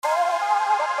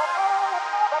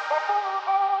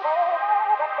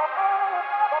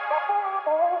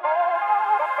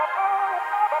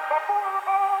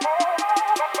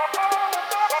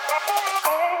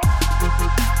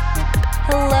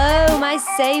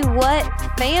Say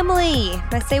What family,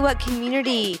 my Say What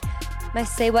community, my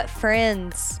Say What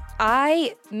friends.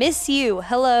 I miss you.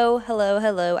 Hello.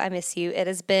 I miss you. It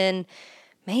has been,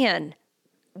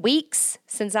 weeks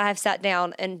since I have sat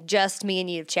down and just me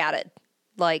and you have chatted.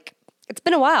 It's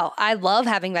been a while. I love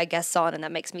having my guests on, and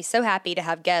that makes me so happy to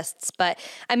have guests, but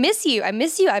I miss you.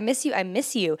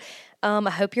 I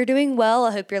hope you're doing well.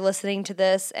 I hope you're listening to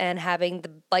this and having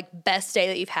the best day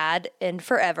that you've had in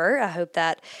forever. I hope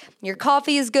that your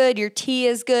coffee is good, your tea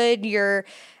is good, your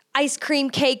ice cream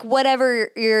cake,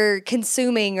 whatever you're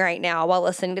consuming right now while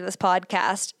listening to this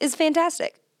podcast is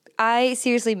fantastic. I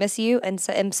seriously miss you and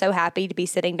am so happy to be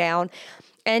sitting down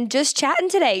and just chatting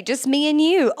today, just me and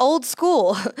you, old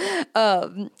school.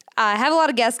 I have a lot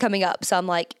of guests coming up, so I'm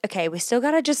like, okay, we still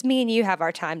gotta just me and you have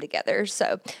our time together.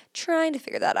 So trying to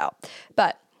figure that out,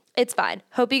 but it's fine.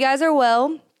 Hope you guys are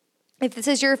well. If this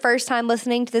is your first time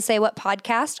listening to the Say What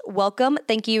podcast, welcome.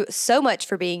 Thank you so much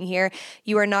for being here.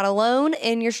 You are not alone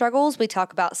in your struggles. We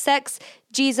talk about sex,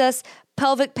 Jesus,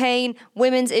 pelvic pain,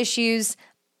 women's issues,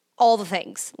 all the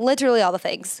things, literally all the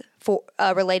things for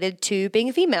related to being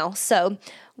a female. So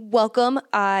welcome.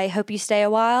 I hope you stay a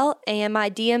while, and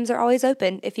my DMs are always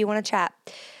open if you want to chat.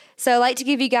 So I'd like to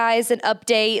give you guys an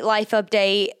update, life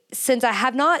update, since I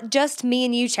have not just me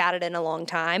and you chatted in a long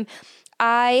time.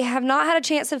 I have not had a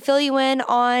chance to fill you in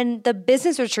on the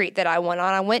business retreat that I went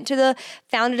on. I went to the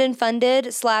Founded and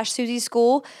Funded / Susie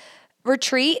School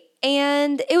retreat,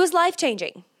 and it was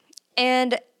life-changing.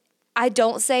 And I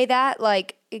don't say that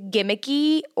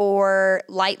gimmicky or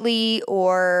lightly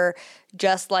or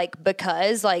just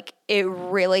because it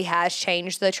really has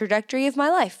changed the trajectory of my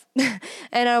life.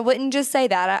 And I wouldn't just say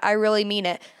that. I really mean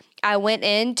it. I went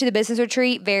into the business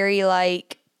retreat very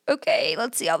okay,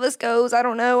 let's see how this goes. I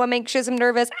don't know. I'm anxious. I'm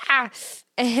nervous.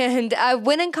 And I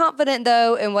went in confident,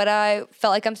 though, in what I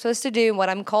felt like I'm supposed to do and what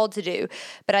I'm called to do.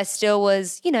 But I still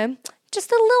was,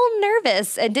 just a little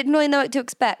nervous and didn't really know what to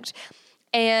expect.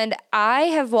 And I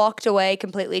have walked away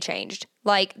completely changed.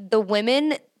 The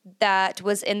women that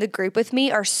was in the group with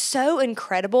me are so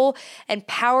incredible and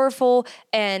powerful,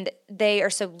 and they are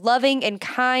so loving and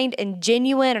kind and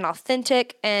genuine and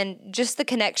authentic, and just the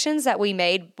connections that we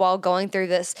made while going through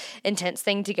this intense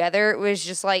thing together was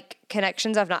just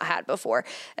connections I've not had before.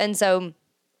 And so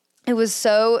it was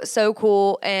so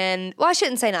cool. And I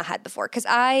shouldn't say not had before, because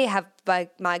I have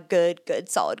my good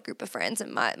solid group of friends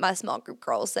and my small group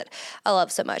girls that I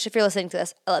love so much. If you're listening to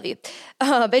this, I love you.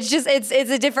 It's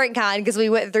a different kind, because we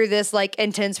went through this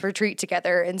intense retreat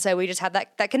together, and so we just have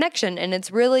that connection, and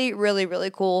it's really, really, really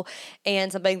cool,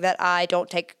 and something that I don't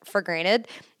take for granted.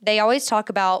 They always talk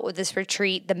about with this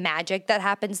retreat the magic that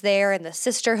happens there and the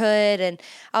sisterhood, and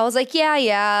I was like,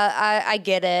 I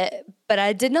get it, but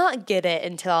I did not get it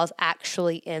until I was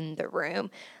actually in the room.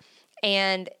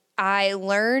 And I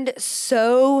learned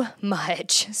so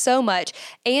much.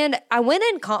 And I went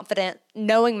in confident,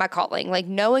 knowing my calling,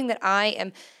 knowing that I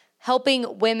am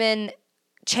helping women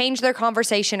change their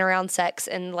conversation around sex,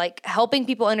 and helping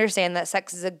people understand that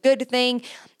sex is a good thing,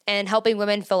 and helping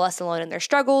women feel less alone in their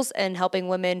struggles, and helping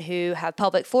women who have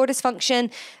pelvic floor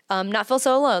dysfunction not feel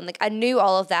so alone. I knew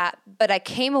all of that, but I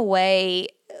came away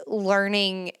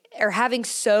learning or having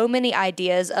so many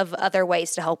ideas of other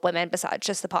ways to help women besides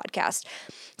just the podcast.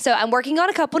 So I'm working on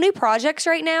a couple new projects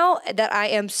right now that I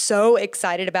am so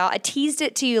excited about. I teased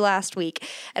it to you last week,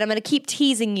 and I'm going to keep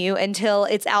teasing you until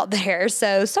it's out there.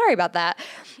 So sorry about that.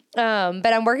 But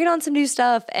I'm working on some new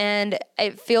stuff, and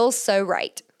it feels so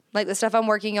right. The stuff I'm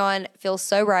working on feels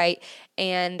so right,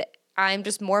 and I'm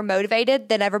just more motivated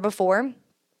than ever before.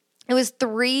 It was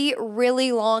 3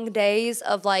 really long days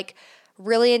of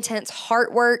really intense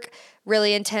heart work,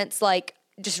 really intense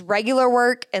just regular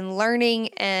work and learning,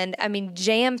 and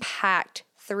jam-packed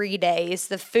 3 days.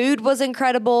 The food was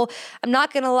incredible. I'm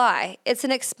not gonna lie, it's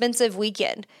an expensive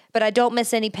weekend, but I don't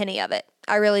miss any penny of it.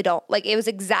 I really don't. It was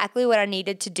exactly what I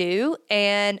needed to do,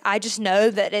 and I just know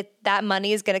that that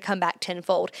money is gonna come back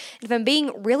tenfold. If I'm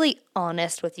being really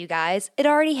honest with you guys, it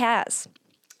already has.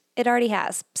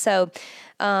 So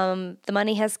the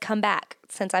money has come back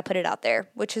since I put it out there,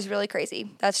 which is really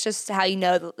crazy. That's just how you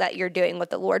know that you're doing what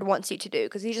the Lord wants you to do,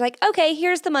 because he's just okay,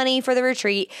 here's the money for the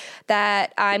retreat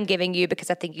that I'm giving you because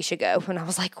I think you should go. And I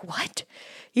was like, what?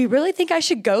 You really think I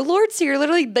should go, Lord? So you're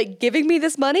literally giving me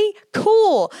this money?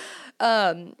 Cool.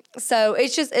 So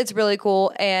it's really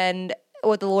cool, and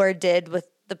what the Lord did with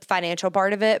the financial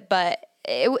part of it, but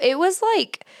it was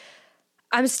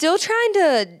I'm still trying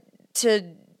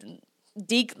to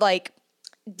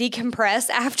decompress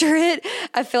after it.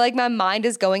 I feel like my mind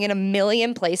is going in a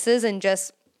million places, and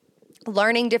just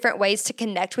learning different ways to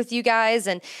connect with you guys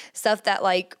and stuff that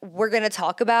like we're going to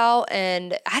talk about.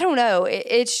 And I don't know,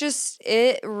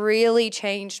 it really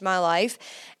changed my life.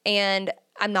 And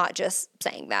I'm not just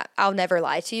saying that. I'll never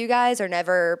lie to you guys or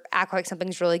never act like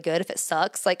something's really good if it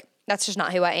sucks. Like, that's just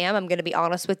not who I am. I'm going to be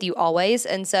honest with you always.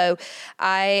 And so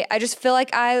I just feel like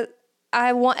I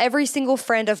want every single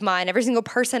friend of mine, every single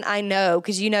person I know,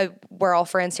 because we're all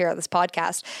friends here at this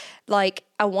podcast. Like,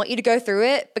 I want you to go through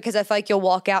it because I feel like you'll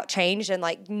walk out changed and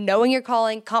like knowing your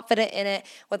calling, confident in it,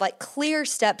 with like clear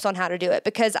steps on how to do it.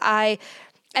 Because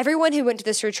everyone who went to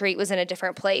this retreat was in a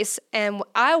different place. And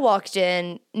I walked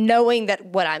in knowing that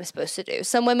what I'm supposed to do.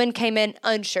 Some women came in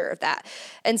unsure of that.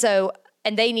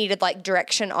 And they needed like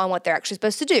direction on what they're actually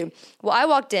supposed to do. Well, I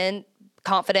walked in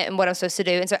confident in what I'm supposed to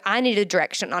do. And so I needed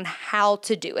direction on how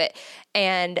to do it.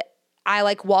 And I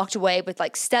like walked away with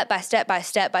like step by step by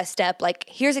step by step, like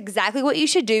here's exactly what you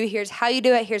should do. Here's how you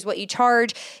do it. Here's what you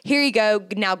charge. Here you go.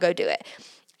 Now go do it.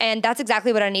 And that's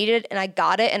exactly what I needed. And I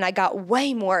got it. And I got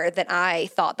way more than I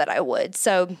thought that I would.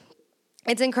 So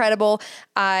it's incredible.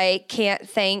 I can't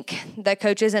thank the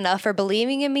coaches enough for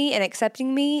believing in me and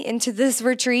accepting me into this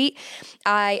retreat.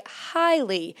 I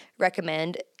highly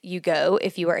recommend you go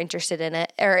if you are interested in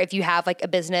it, or if you have like a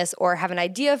business or have an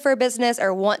idea for a business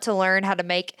or want to learn how to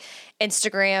make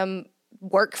Instagram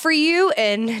work for you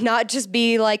and not just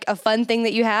be like a fun thing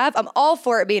that you have. I'm all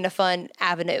for it being a fun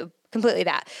avenue. Completely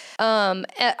that.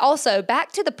 Also,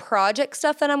 back to the project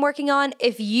stuff that I'm working on.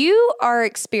 If you are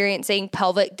experiencing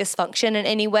pelvic dysfunction in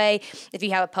any way, if you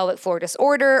have a pelvic floor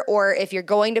disorder, or if you're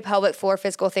going to pelvic floor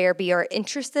physical therapy or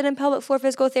interested in pelvic floor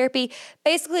physical therapy,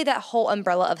 basically that whole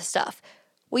umbrella of stuff,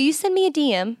 will you send me a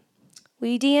DM? Will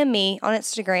you DM me on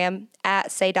Instagram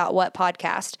at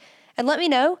say.whatpodcast and let me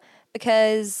know,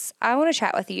 because I want to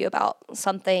chat with you about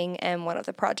something and one of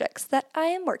the projects that I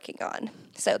am working on.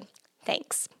 So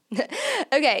thanks.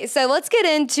 Okay, so let's get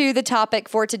into the topic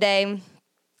for today.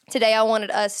 Today, I wanted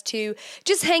us to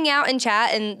just hang out and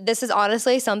chat, and this is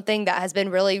honestly something that has been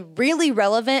really, really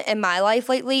relevant in my life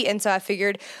lately, and so I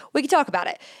figured we could talk about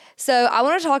it. So I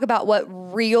want to talk about what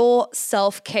real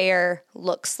self-care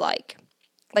looks like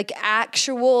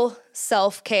actual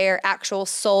self-care, actual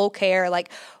soul care.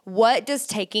 Like, what does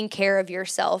taking care of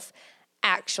yourself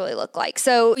actually look like?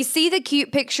 So you see the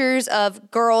cute pictures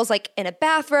of girls like in a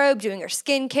bathrobe doing her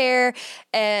skincare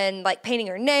and like painting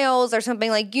her nails or something,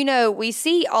 like, we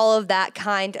see all of that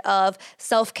kind of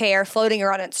self-care floating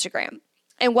around Instagram.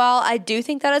 And while I do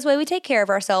think that is the way we take care of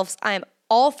ourselves, I am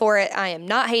all for it. I am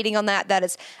not hating on that. That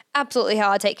is absolutely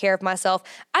how I take care of myself.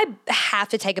 I have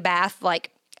to take a bath like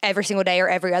every single day or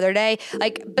every other day.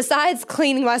 Like, besides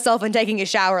cleaning myself and taking a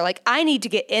shower, like, I need to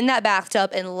get in that bathtub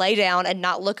and lay down and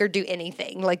not look or do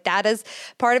anything. Like, that is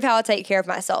part of how I take care of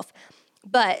myself.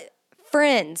 But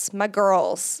friends, my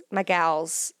girls, my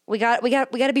gals, we got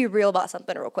to be real about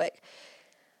something real quick.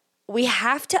 We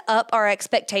have to up our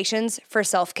expectations for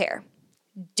self-care.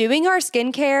 Doing our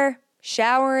skincare,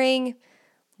 showering,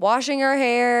 washing our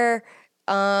hair,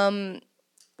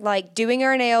 like doing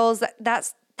our nails,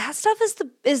 that stuff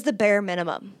is the bare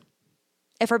minimum,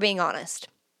 if we're being honest.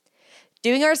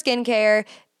 Doing our skincare,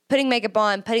 putting makeup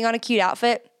on, putting on a cute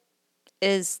outfit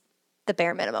is the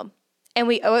bare minimum. And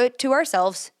we owe it to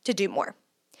ourselves to do more.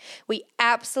 We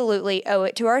absolutely owe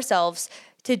it to ourselves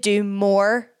to do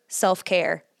more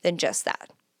self-care than just that.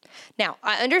 Now,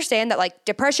 I understand that like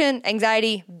depression,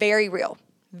 anxiety, very real.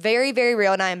 Very, very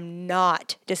real. And I am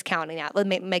not discounting that. Let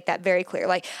me make that very clear.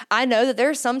 Like, I know that there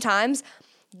are some times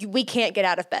we can't get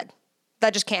out of bed.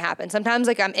 That just can't happen. Sometimes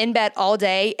like I'm in bed all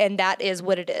day and that is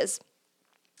what it is.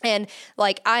 And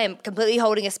like, I am completely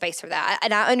holding a space for that.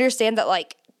 And I understand that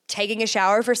like taking a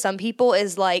shower for some people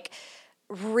is like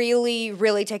really,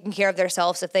 really taking care of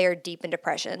themselves if they are deep in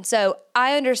depression. So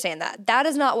I understand that. That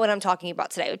is not what I'm talking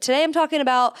about today. Today I'm talking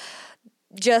about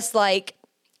just like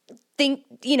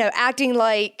acting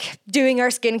like doing our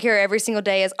skincare every single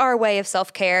day is our way of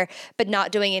self-care, but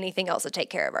not doing anything else to take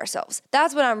care of ourselves.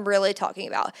 That's what I'm really talking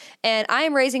about. And I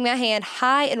am raising my hand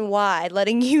high and wide,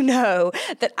 letting you know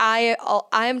that I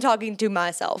am talking to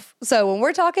myself. So when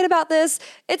we're talking about this,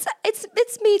 it's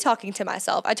me talking to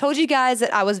myself. I told you guys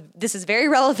that this is very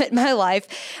relevant in my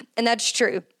life, and that's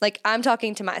true. Like, I'm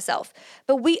talking to myself.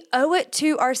 But we owe it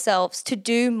to ourselves to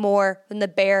do more than the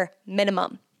bare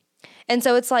minimum. And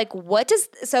so it's like,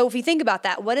 so if you think about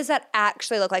that, what does that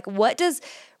actually look like? What does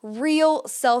real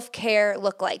self-care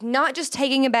look like? Not just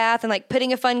taking a bath and like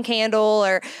putting a fun candle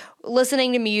or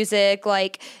listening to music,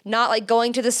 like not like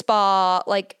going to the spa,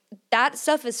 like that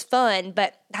stuff is fun,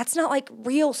 but that's not like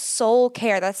real soul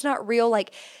care. That's not real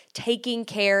like taking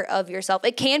care of yourself.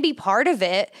 It can be part of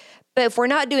it, But if we're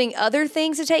not doing other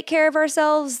things to take care of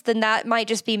ourselves, then that might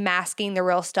just be masking the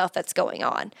real stuff that's going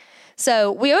on.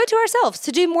 So we owe it to ourselves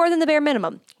to do more than the bare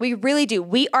minimum. We really do.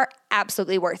 We are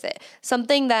absolutely worth it.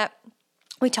 Something that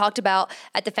we talked about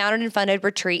at the Founded and Funded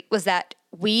retreat was that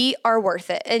we are worth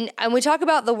it. And we talk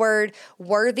about the word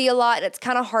worthy a lot. And it's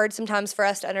kind of hard sometimes for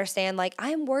us to understand, like, I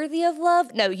am worthy of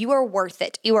love. No, you are worth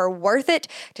it. You are worth it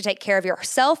to take care of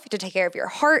yourself, to take care of your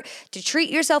heart, to treat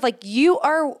yourself like you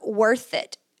are worth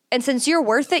it. And since you're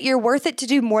worth it to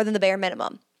do more than the bare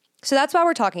minimum. So that's why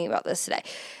we're talking about this today.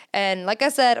 And like I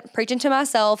said, I'm preaching to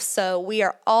myself, so we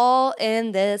are all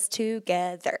in this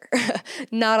together,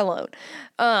 not alone.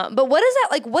 But what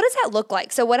does that look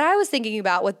like? So what I was thinking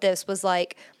about with this was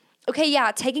like, okay,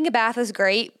 yeah, taking a bath is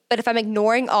great, but if I'm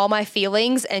ignoring all my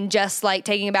feelings and just like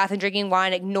taking a bath and drinking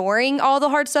wine, ignoring all the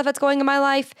hard stuff that's going in my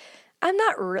life, I'm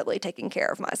not really taking care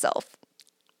of myself.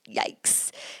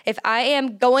 Yikes. If I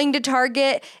am going to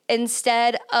Target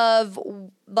instead of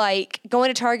like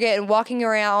going to Target and walking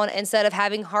around instead of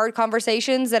having hard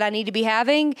conversations that I need to be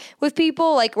having with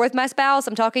people, like with my spouse,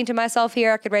 I'm talking to myself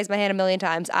here. I could raise my hand a million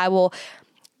times. I will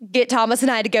get Thomas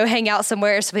and I to go hang out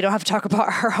somewhere so we don't have to talk about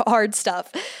our hard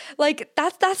stuff. Like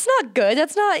that's not good.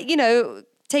 That's not,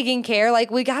 taking care.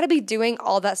 Like we got to be doing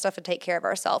all that stuff to take care of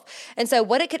ourselves. And so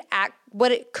what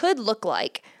it could look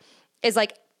like is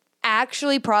like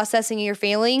actually processing your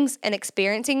feelings and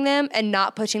experiencing them and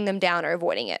not pushing them down or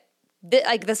avoiding it.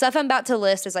 The stuff I'm about to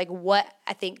list is like what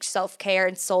I think self-care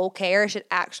and soul care should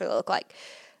actually look like.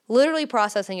 Literally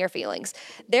processing your feelings.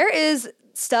 There is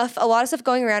a lot of stuff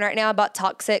going around right now about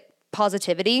toxic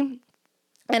positivity.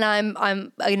 And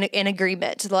I'm in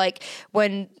agreement. Like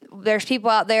when there's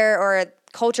people out there or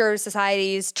culture,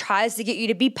 societies tries to get you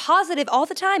to be positive all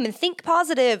the time and think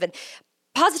positive and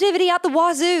positivity out the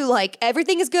wazoo, like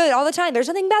everything is good all the time. There's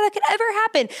nothing bad that could ever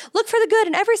happen. Look for the good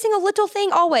in every single little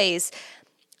thing always.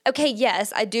 Okay,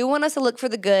 yes, I do want us to look for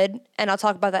the good, and I'll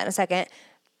talk about that in a second,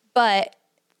 but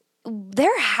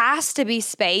there has to be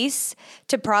space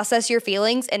to process your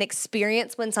feelings and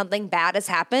experience when something bad has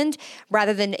happened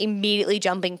rather than immediately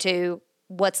jumping to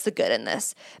what's the good in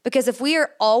this? Because if we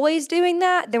are always doing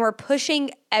that, then we're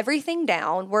pushing everything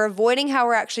down. We're avoiding how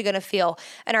we're actually going to feel.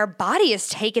 And our body is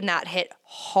taking that hit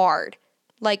hard,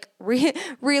 like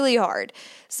really hard.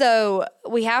 So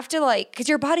we have to because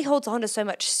your body holds on to so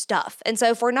much stuff. And so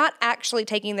if we're not actually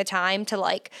taking the time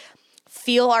to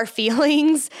feel our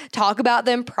feelings, talk about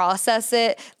them, process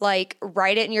it,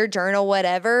 write it in your journal,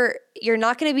 whatever, you're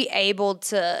not going to be able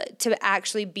to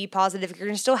actually be positive. You're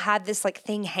going to still have this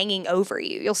thing hanging over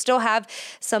you. You'll still have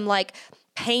some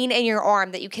pain in your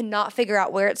arm that you cannot figure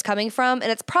out where it's coming from. And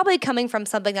it's probably coming from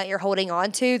something that you're holding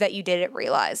on to that you didn't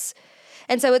realize.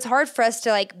 And so it's hard for us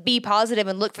to be positive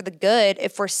and look for the good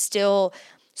if we're still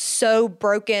so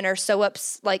broken or so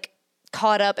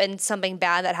caught up in something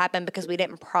bad that happened because we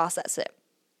didn't process it.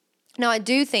 Now, I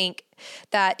do think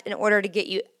that in order to get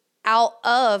you out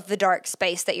of the dark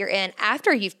space that you're in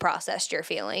after you've processed your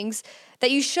feelings,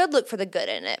 that you should look for the good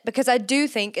in it. Because I do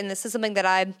think, and this is something that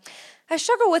I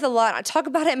struggle with a lot. I talk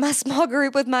about it in my small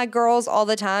group with my girls all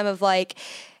the time of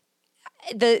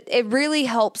it really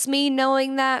helps me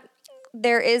knowing that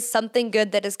there is something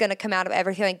good that is going to come out of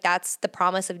everything. That's the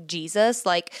promise of Jesus.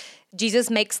 Jesus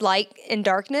makes light in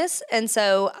darkness. And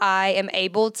so I am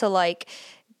able to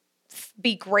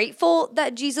be grateful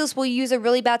that Jesus will use a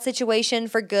really bad situation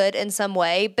for good in some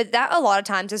way. But that a lot of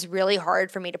times is really hard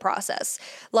for me to process.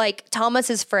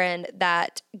 Thomas's friend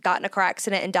that got in a car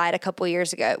accident and died a couple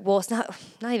years ago. Well, it's not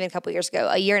even a couple years ago,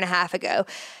 a year and a half ago.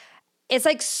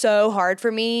 It's so hard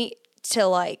for me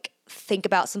to think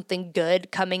about something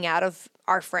good coming out of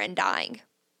our friend dying.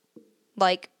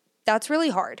 That's really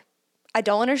hard. I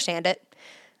don't understand it.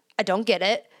 I don't get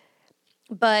it.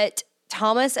 But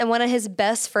Thomas and one of his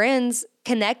best friends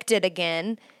connected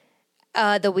again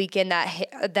the weekend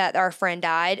that our friend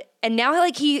died. And now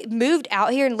he moved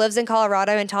out here and lives in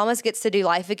Colorado, and Thomas gets to do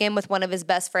life again with one of his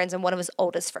best friends and one of his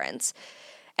oldest friends.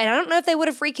 And I don't know if they would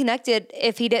have reconnected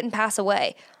if he didn't pass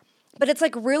away. But it's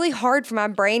really hard for my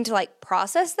brain to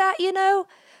process that,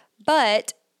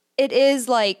 But it is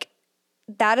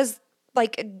that is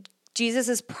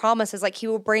Jesus's promise is he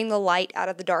will bring the light out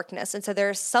of the darkness. And so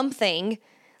there's something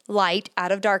light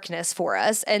out of darkness for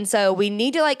us. And so we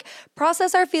need to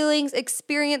process our feelings,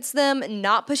 experience them,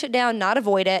 not push it down, not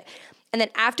avoid it. And then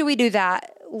after we do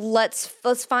that, let's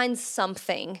find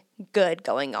something good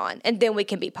going on, and then we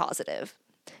can be positive.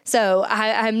 So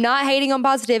I'm not hating on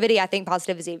positivity. I think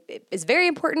positivity is very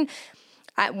important.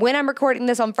 When I'm recording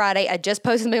this on Friday, I just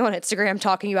posted something on Instagram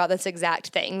talking about this exact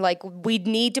thing. We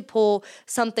need to pull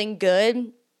something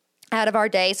good out of our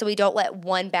day so we don't let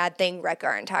one bad thing wreck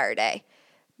our entire day.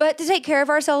 But to take care of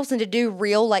ourselves and to do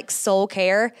real like soul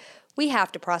care, we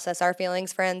have to process our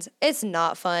feelings, friends. It's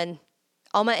not fun.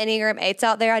 All my Enneagram 8s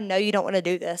out there, I know you don't want to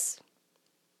do this,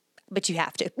 but you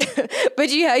have to. But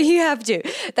you have to.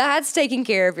 That's taking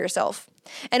care of yourself.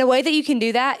 And a way that you can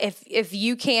do that, if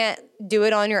you can't do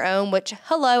it on your own, which,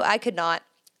 hello, I could not,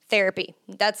 therapy.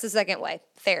 That's the second way,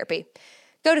 therapy.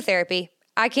 Go to therapy.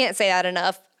 I can't say that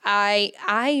enough.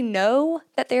 I know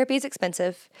that therapy is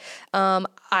expensive.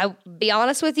 I'll be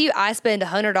honest with you, I spend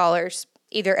 $100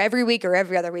 either every week or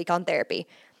every other week on therapy.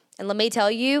 And let me tell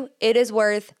you, it is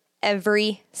worth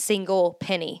every single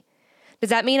penny. Does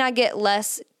that mean I get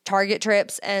less Target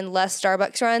trips and less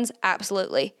Starbucks runs?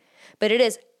 Absolutely. But it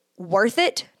is worth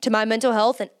it to my mental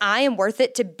health, and I am worth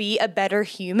it to be a better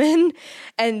human.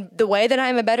 And the way that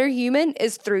I'm a better human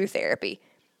is through therapy.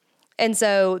 And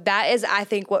so that is, I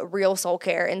think, what real soul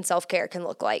care and self-care can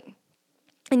look like.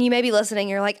 And you may be listening,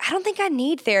 you're like, I don't think I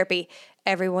need therapy.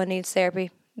 Everyone needs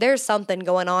therapy. There's something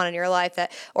going on in your life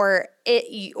that, or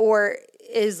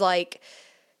is like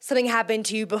something happened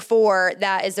to you before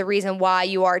that is the reason why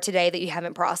you are today that you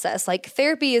haven't processed. Like,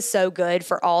 therapy is so good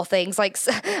for all things. Like,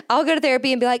 I'll go to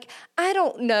therapy and be like, I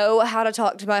don't know how to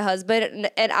talk to my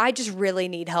husband, and I just really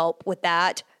need help with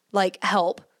that. Like,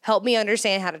 help me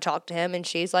understand how to talk to him. And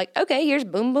she's like, okay, here's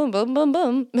boom, boom, boom, boom,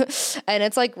 boom. And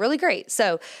it's like really great.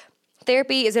 So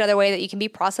therapy is another way that you can be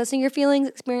processing your feelings,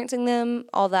 experiencing them,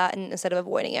 all that, and instead of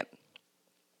avoiding it.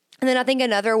 And then I think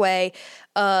another way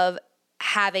of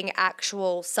having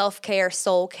actual self-care,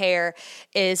 soul care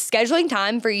is scheduling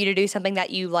time for you to do something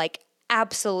that you like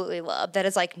absolutely love. That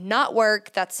is like not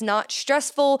work, that's not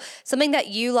stressful, something that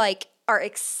you like are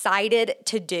excited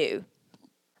to do.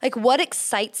 Like, what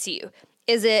excites you?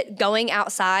 Is it going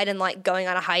outside and like going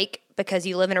on a hike because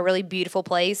you live in a really beautiful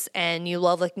place and you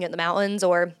love looking at the mountains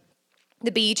or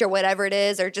the beach or whatever it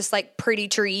is, or just like pretty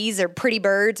trees or pretty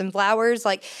birds and flowers?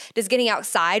 Like, does getting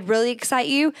outside really excite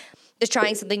you? Does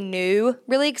trying something new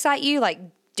really excite you? Like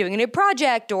doing a new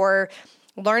project or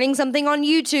learning something on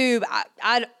YouTube?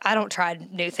 I don't try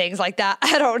new things like that.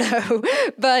 I don't know.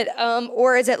 But,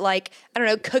 or is it like, I don't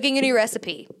know, cooking a new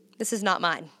recipe? This is not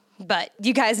mine, but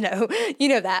you guys know, you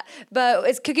know that. But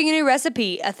is cooking a new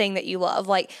recipe a thing that you love?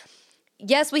 Like,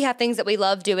 yes, we have things that we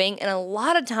love doing, and a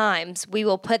lot of times we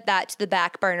will put that to the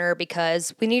back burner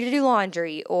because we need to do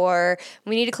laundry, or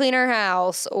we need to clean our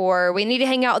house, or we need to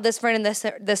hang out with this friend and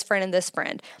this friend and this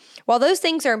friend. While those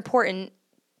things are important,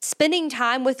 spending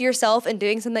time with yourself and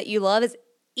doing something that you love is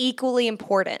equally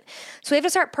important. So we have to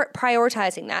start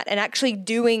prioritizing that and actually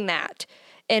doing that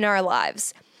in our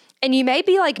lives. And you may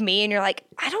be like me and you're like,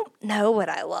 I don't know what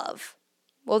I love.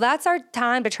 Well, that's our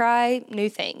time to try new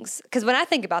things. Because when I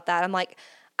think about that, I'm like,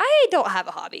 I don't have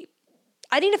a hobby.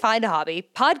 I need to find a hobby.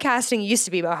 Podcasting used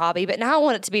to be my hobby, but now I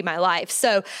want it to be my life.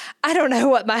 So I don't know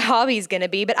what my hobby is going to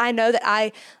be, but I know that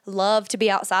I love to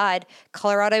be outside.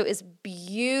 Colorado is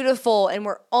beautiful, and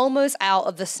we're almost out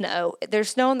of the snow. There's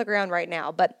snow on the ground right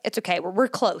now, but it's okay. We're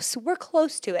close. We're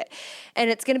close to it. And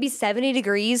it's going to be 70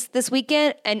 degrees this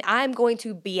weekend, and I'm going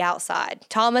to be outside.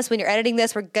 Thomas, when you're editing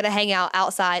this, we're going to hang out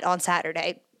outside on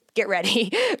Saturday. Get ready.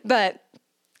 But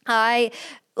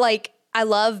I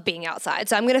love being outside.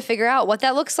 So I'm going to figure out what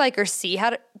that looks like or see how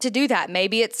to do that.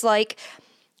 Maybe it's like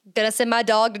going to send my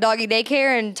dog to doggy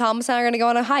daycare and Thomas and I are going to go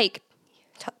on a hike.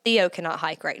 Theo cannot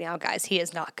hike right now, guys. He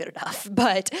is not good enough.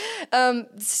 But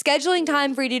scheduling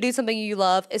time for you to do something you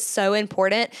love is so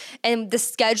important. And the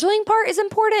scheduling part is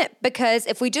important because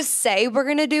if we just say we're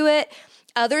going to do it,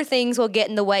 other things will get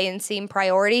in the way and seem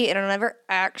priority, and it'll never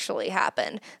actually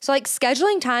happen. So like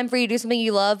scheduling time for you to do something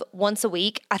you love once a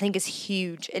week, I think is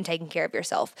huge in taking care of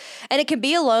yourself. And it can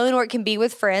be alone or it can be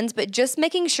with friends, but just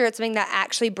making sure it's something that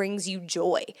actually brings you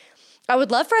joy. I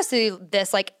would love for us to do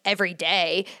this like every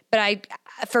day, but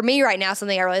for me right now,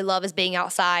 something I really love is being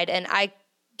outside, and I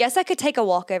guess I could take a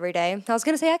walk every day. I was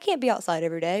going to say I can't be outside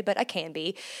every day, but I can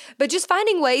be. But just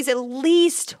finding ways at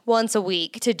least once a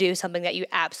week to do something that you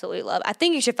absolutely love. I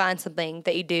think you should find something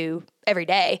that you do every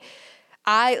day.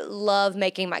 I love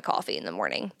making my coffee in the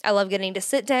morning. I love getting to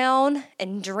sit down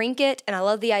and drink it. And I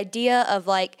love the idea of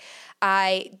like,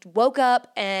 I woke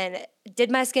up and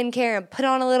did my skincare and put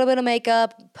on a little bit of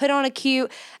makeup, put on a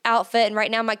cute outfit. And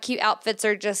right now my cute outfits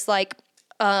are just like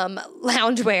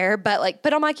loungewear, but like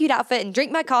put on my cute outfit and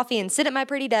drink my coffee and sit at my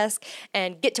pretty desk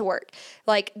and get to work.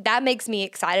 Like that makes me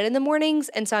excited in the mornings.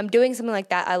 And so I'm doing something like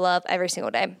that I love every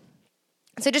single day.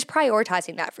 So just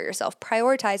prioritizing that for yourself,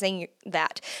 prioritizing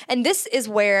that. And this is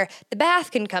where the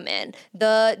bath can come in,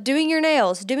 the doing your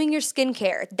nails, doing your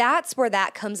skincare. That's where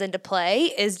that comes into play,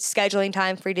 is scheduling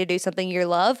time for you to do something you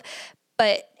love.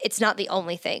 but it's not the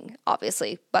only thing.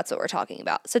 Obviously, that's what we're talking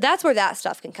about. So that's where that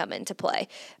stuff can come into play.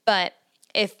 But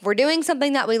if we're doing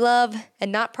something that we love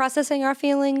and not processing our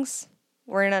feelings,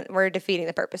 we're defeating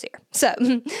the purpose here. So,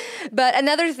 but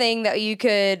another thing that you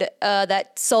could,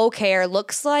 that soul care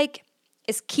looks like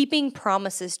is keeping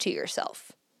promises to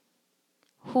yourself.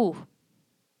 Whew.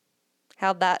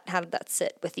 How did that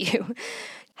sit with you?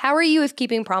 How are you with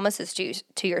keeping promises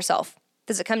to yourself?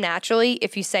 Does it come naturally?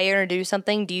 If you say you're going to do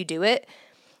something, do you do it?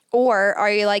 Or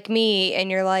are you like me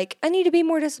and you're like, I need to be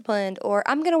more disciplined, or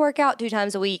I'm going to work out 2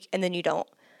 times a week, and then you don't.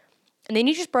 And then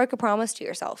you just broke a promise to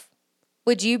yourself.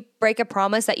 Would you break a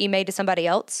promise that you made to somebody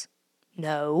else?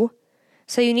 No.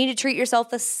 So you need to treat yourself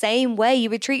the same way you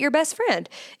would treat your best friend.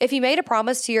 If you made a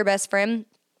promise to your best friend,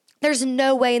 there's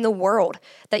no way in the world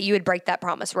that you would break that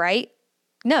promise, right?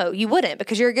 No, you wouldn't,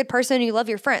 because you're a good person and you love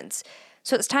your friends.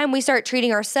 So it's time we start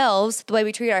treating ourselves the way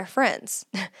we treat our friends.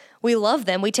 We love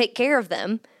them. We take care of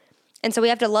them. And so we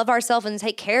have to love ourselves and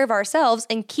take care of ourselves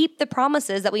and keep the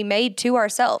promises that we made to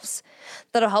ourselves.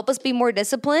 That'll help us be more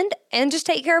disciplined and just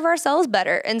take care of ourselves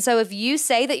better. And so if you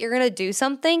say that you're going to do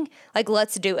something, like,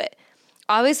 let's do it.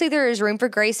 Obviously, there is room for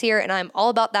grace here, and I'm all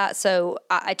about that, so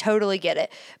I totally get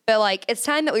it. But, like, it's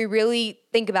time that we really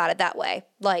think about it that way.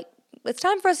 Like, it's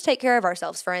time for us to take care of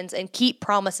ourselves, friends, and keep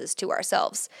promises to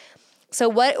ourselves. So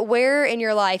where in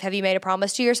your life have you made a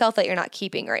promise to yourself that you're not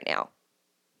keeping right now?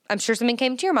 I'm sure something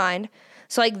came to your mind.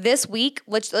 So, like, this week,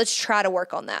 let's try to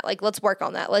work on that. Like, let's work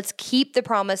on that. Let's keep the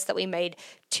promise that we made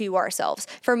to ourselves.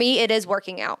 For me, it is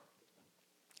working out.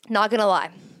 Not going to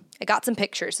lie. I got some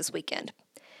pictures this weekend,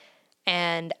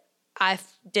 and I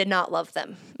did not love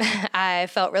them. I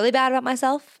felt really bad about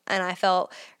myself, and I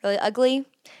felt really ugly,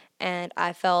 and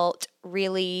I felt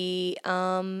really,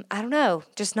 I don't know,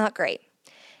 just not great.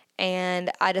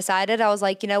 And I decided, I was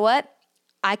like, you know what?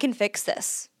 I can fix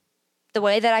this. The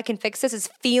way that I can fix this is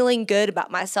feeling good about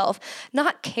myself,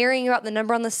 not caring about the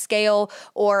number on the scale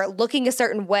or looking a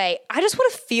certain way. I just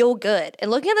want to feel good. And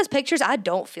looking at those pictures, I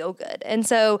don't feel good. And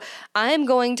so I am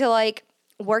going to, like,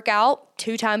 work out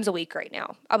 2 times a week right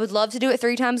now. I would love to do it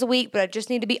 3 times a week, but I just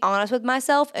need to be honest with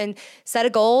myself and set a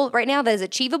goal right now that is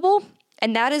achievable.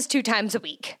 And that is 2 times a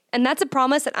week. And that's a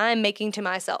promise that I'm making to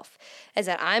myself, is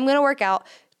that I'm going to work out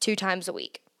 2 times a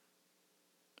week.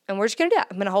 And we're just going to do that.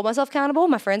 I'm going to hold myself accountable.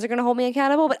 My friends are going to hold me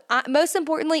accountable. But most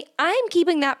importantly, I'm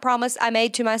keeping that promise I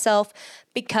made to myself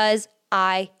because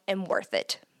I am worth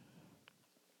it.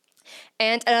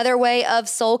 And another way of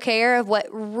soul care, of what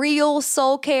real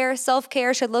soul care,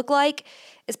 self-care should look like,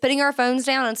 is putting our phones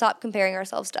down and stop comparing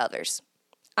ourselves to others.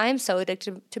 I am so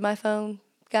addicted to my phone,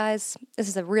 guys. This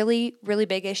is a really, really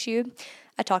big issue.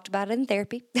 I talked about it in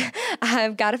therapy.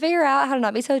 I've got to figure out how to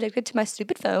not be so addicted to my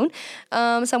stupid phone.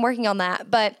 So I'm working on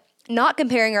that. But not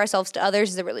comparing ourselves to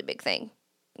others is a really big thing.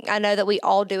 I know that we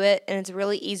all do it, and it's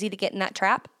really easy to get in that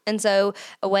trap. And so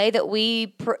a way that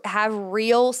we have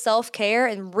real self-care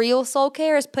and real soul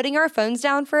care is putting our phones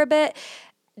down for a bit.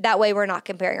 That way we're not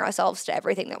comparing ourselves to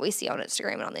everything that we see on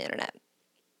Instagram and on the internet.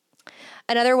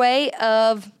 Another way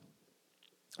of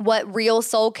what real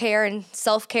soul care and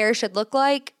self-care should look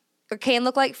like, or can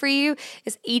look like for you,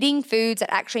 is eating foods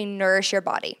that actually nourish your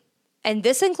body. And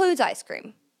this includes ice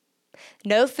cream.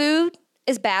 No food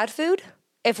is bad food.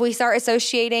 If we start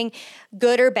associating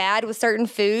good or bad with certain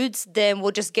foods, then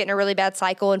we'll just get in a really bad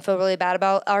cycle and feel really bad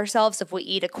about ourselves if we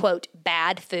eat a, quote,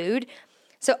 bad food.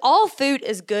 So all food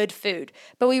is good food,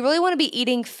 but we really want to be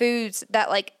eating foods that,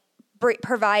 like,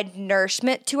 provide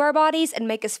nourishment to our bodies and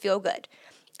make us feel good.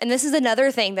 And this is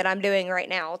another thing that I'm doing right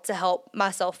now to help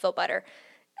myself feel better.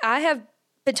 I have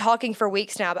been talking for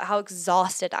weeks now about how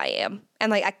exhausted I am. And,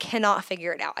 like, I cannot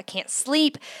figure it out. I can't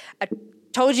sleep. I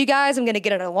told you guys I'm going to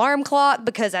get an alarm clock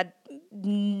because I,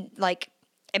 like,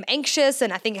 am anxious,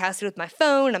 and I think it has to do with my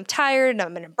phone, and I'm tired, and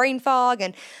I'm in a brain fog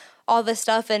and all this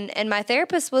stuff. And my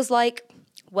therapist was like,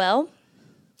 well,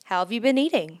 how have you been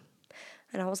eating?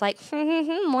 And I was like,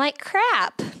 like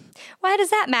crap. Why does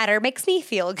that matter? It makes me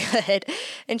feel good.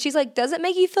 And she's like, does it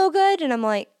make you feel good? And I'm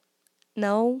like,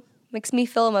 no. Makes me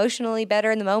feel emotionally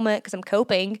better in the moment because I'm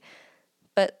coping,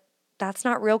 but that's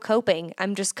not real coping.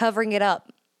 I'm just covering it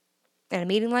up, and I'm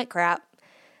eating like crap,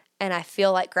 and I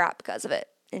feel like crap because of it.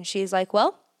 And she's like,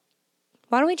 well,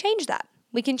 why don't we change that?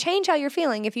 We can change how you're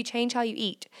feeling if you change how you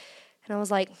eat. And I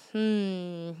was like,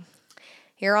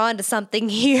 you're on to something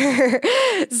here.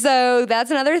 So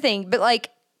that's another thing. But, like,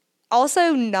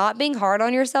 also not being hard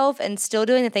on yourself and still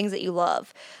doing the things that you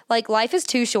love. Like, life is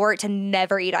too short to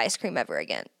never eat ice cream ever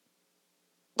again.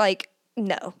 Like,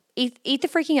 no. Eat the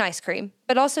freaking ice cream,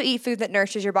 but also eat food that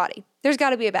nourishes your body. There's got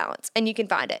to be a balance, and you can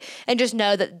find it. And just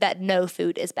know that no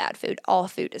food is bad food. All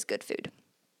food is good food.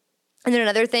 And then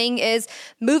another thing is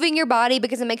moving your body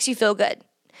because it makes you feel good.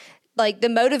 Like the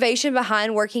motivation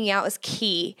behind working out is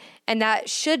key. And that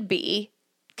should be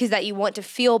because that you want to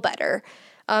feel better.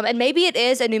 And maybe it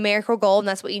is a numerical goal and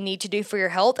that's what you need to do for your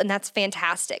health. And that's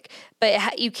fantastic.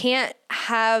 But you can't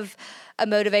have a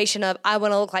motivation of, I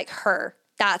want to look like her.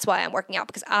 That's why I'm working out,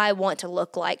 because I want to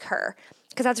look like her.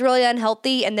 Because that's really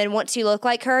unhealthy. And then once you look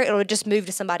like her, it'll just move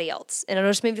to somebody else. And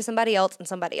it'll just move to somebody else and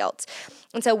somebody else.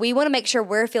 And so we want to make sure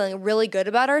we're feeling really good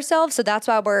about ourselves. So that's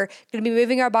why we're going to be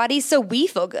moving our bodies so we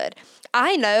feel good.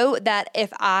 I know that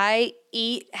if I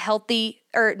eat healthy,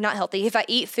 or not healthy, if I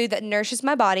eat food that nourishes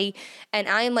my body and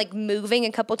I am like moving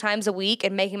a couple times a week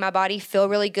and making my body feel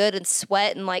really good and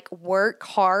sweat and like work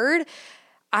hard,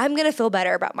 I'm going to feel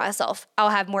better about myself.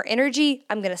 I'll have more energy.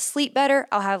 I'm going to sleep better.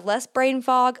 I'll have less brain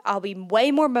fog. I'll be way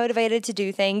more motivated to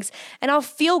do things, and I'll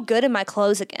feel good in my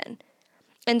clothes again.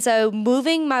 And so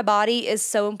moving my body is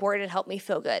so important to help me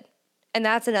feel good. And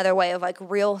that's another way of like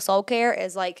real soul care,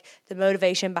 is like the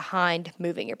motivation behind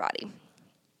moving your body.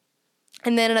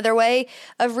 And then another way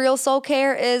of real soul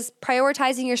care is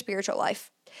prioritizing your spiritual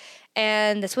life.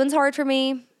 And this one's hard for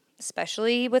me,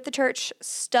 especially with the church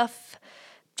stuff,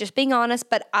 just being honest,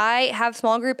 but I have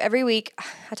small group every week.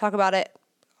 I talk about it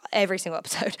every single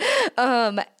episode.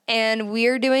 And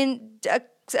we're doing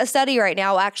a study right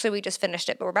now. Actually, we just finished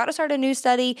it, but we're about to start a new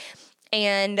study.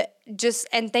 And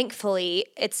thankfully,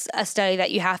 it's a study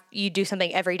that you do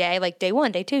something every day, like day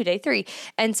 1, day 2, day 3.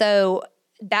 And so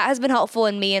that has been helpful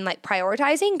in me in like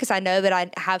prioritizing, because I know that I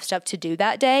have stuff to do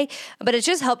that day, but it's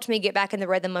just helped me get back in the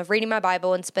rhythm of reading my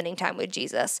Bible and spending time with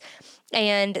Jesus.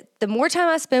 And the more time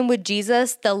I spend with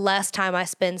Jesus, the less time I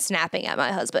spend snapping at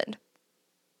my husband.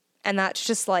 And that's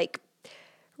just like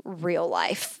real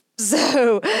life.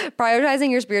 So prioritizing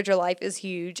your spiritual life is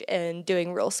huge, and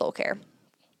doing real soul care.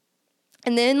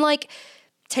 And then like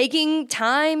taking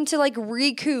time to like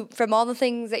recoup from all the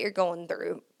things that you're going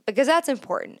through, because that's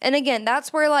important. And again,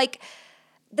 that's where like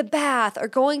the bath or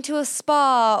going to a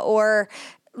spa or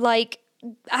like,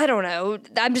 I don't know,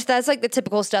 that's like the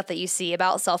typical stuff that you see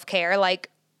about self-care, like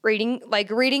reading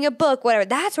a book, whatever.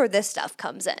 That's where this stuff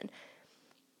comes in.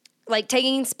 Like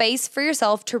taking space for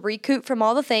yourself to recoup from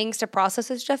all the things, to process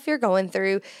the stuff you're going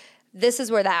through. This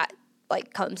is where that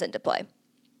like comes into play.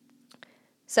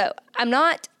 So I'm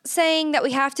not saying that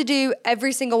we have to do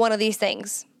every single one of these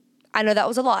things. I know that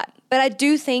was a lot, but I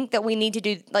do think that we need to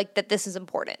do like that. This is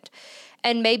important.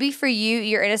 And maybe for you,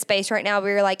 you're in a space right now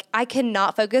where you're like, I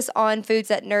cannot focus on foods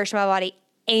that nourish my body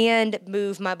and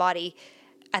move my body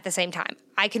at the same time.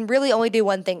 I can really only do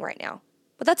one thing right now,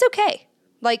 but that's okay.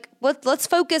 Like let's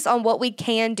focus on what we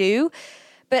can do.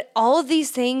 But all of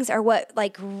these things are what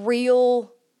like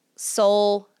real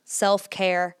soul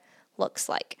self-care looks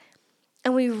like.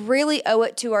 And we really owe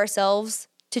it to ourselves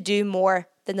to do more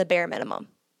than the bare minimum.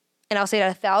 And I'll say that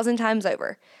 1,000 times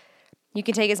over. You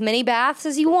can take as many baths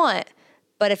as you want,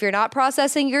 but if you're not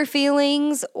processing your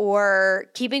feelings or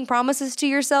keeping promises to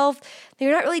yourself, then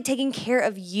you're not really taking care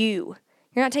of you.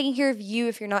 You're not taking care of you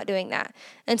if you're not doing that.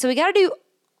 And so we got to do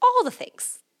all the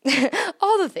things.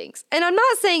 All the things. And I'm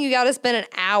not saying you got to spend an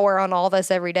hour on all this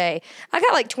every day. I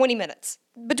got like 20 minutes.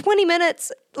 But 20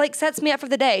 minutes like sets me up for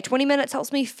the day. 20 minutes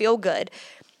helps me feel good.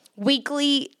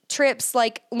 Weekly trips,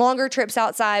 like longer trips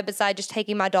outside beside just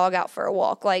taking my dog out for a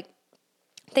walk, like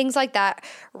things like that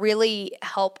really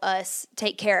help us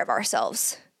take care of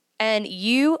ourselves. And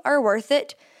you are worth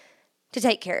it to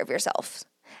take care of yourself.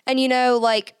 And you know,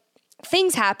 like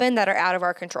things happen that are out of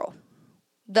our control.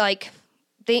 Like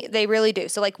they really do.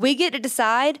 So like we get to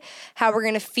decide how we're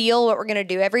going to feel, what we're going to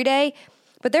do every day.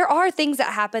 But there are things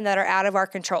that happen that are out of our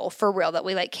control for real that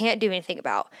we like can't do anything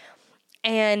about.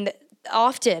 And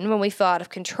often when we feel out of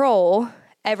control,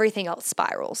 everything else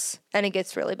spirals and it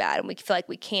gets really bad and we feel like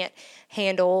we can't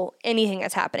handle anything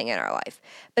that's happening in our life.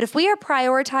 But if we are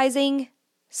prioritizing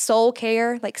soul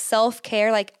care, like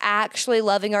self-care, like actually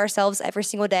loving ourselves every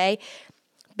single day,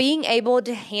 being able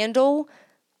to handle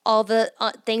all the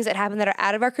things that happen that are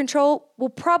out of our control will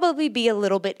probably be a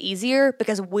little bit easier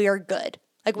because we're good.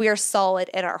 Like we are solid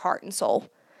in our heart and soul.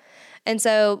 And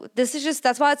so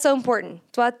that's why it's so important.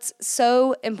 That's why it's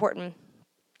so important.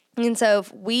 And so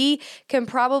we can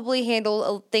probably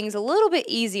handle things a little bit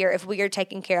easier if we are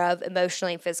taken care of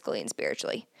emotionally, physically, and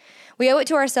spiritually. We owe it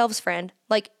to ourselves, friend.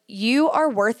 Like you are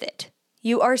worth it.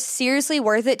 You are seriously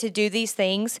worth it to do these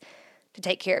things to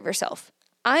take care of yourself.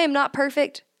 I am not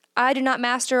perfect. I do not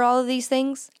master all of these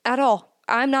things at all.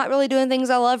 I'm not really doing things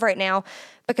I love right now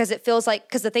because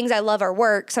the things I love are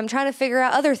work. So I'm trying to figure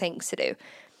out other things to do.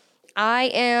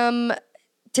 I am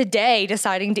today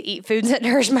deciding to eat foods that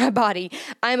nourish my body.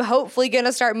 I'm hopefully going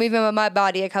to start moving my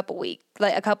body a couple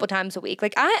times a week.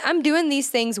 Like I'm doing these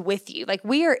things with you. Like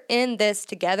we are in this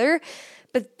together,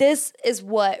 but this is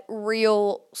what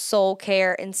real soul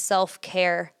care and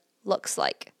self-care looks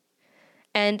like.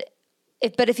 And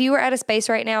if you were at a space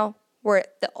right now where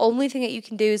the only thing that you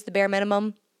can do is the bare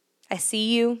minimum, I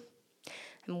see you,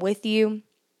 I'm with you,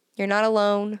 you're not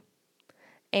alone,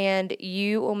 and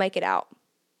you will make it out.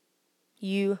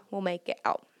 You will make it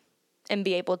out and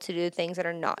be able to do things that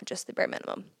are not just the bare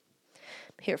minimum.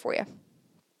 I'm here for you.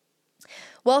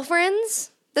 Well,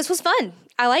 friends, this was fun.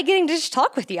 I like getting to just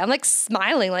talk with you. I'm like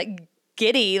smiling, like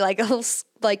giddy, like a little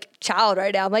child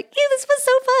right now. I'm like, yeah, this was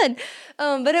so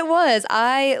fun. But it was.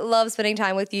 I love spending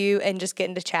time with you and just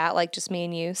getting to chat, like just me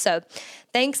and you. So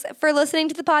thanks for listening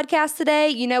to the podcast today.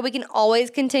 You know, we can always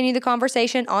continue the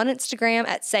conversation on Instagram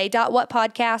at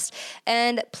say.whatpodcast.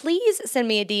 And please send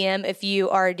me a DM if you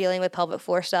are dealing with pelvic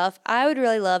floor stuff. I would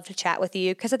really love to chat with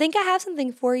you because I think I have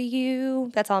something for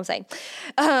you. That's all I'm saying.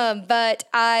 But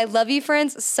I love you,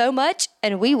 friends, so much,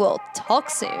 and we will talk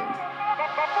soon.